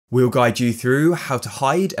We'll guide you through how to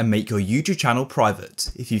hide and make your YouTube channel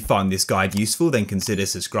private. If you find this guide useful, then consider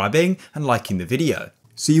subscribing and liking the video.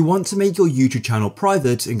 So you want to make your YouTube channel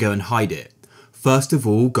private and go and hide it. First of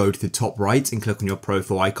all, go to the top right and click on your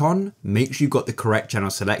profile icon. Make sure you've got the correct channel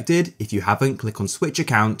selected. If you haven't, click on switch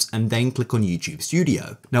account and then click on YouTube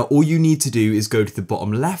Studio. Now all you need to do is go to the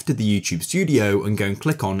bottom left of the YouTube Studio and go and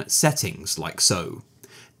click on settings like so.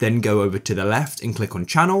 Then go over to the left and click on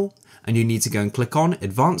channel, and you need to go and click on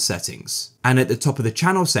advanced settings. And at the top of the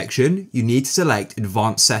channel section, you need to select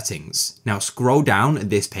advanced settings. Now scroll down at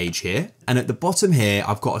this page here, and at the bottom here,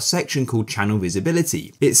 I've got a section called channel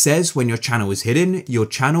visibility. It says when your channel is hidden, your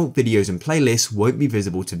channel videos and playlists won't be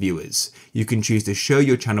visible to viewers. You can choose to show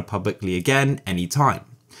your channel publicly again anytime.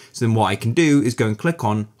 So then what I can do is go and click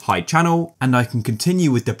on hide channel and I can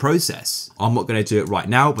continue with the process. I'm not going to do it right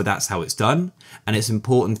now, but that's how it's done. And it's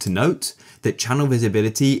important to note that channel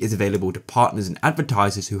visibility is available to partners and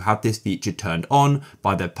advertisers who have this feature turned on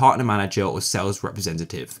by their partner manager or sales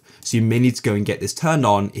representative. So you may need to go and get this turned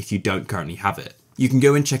on if you don't currently have it. You can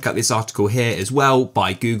go and check out this article here as well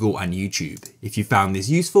by Google and YouTube. If you found this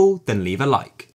useful, then leave a like.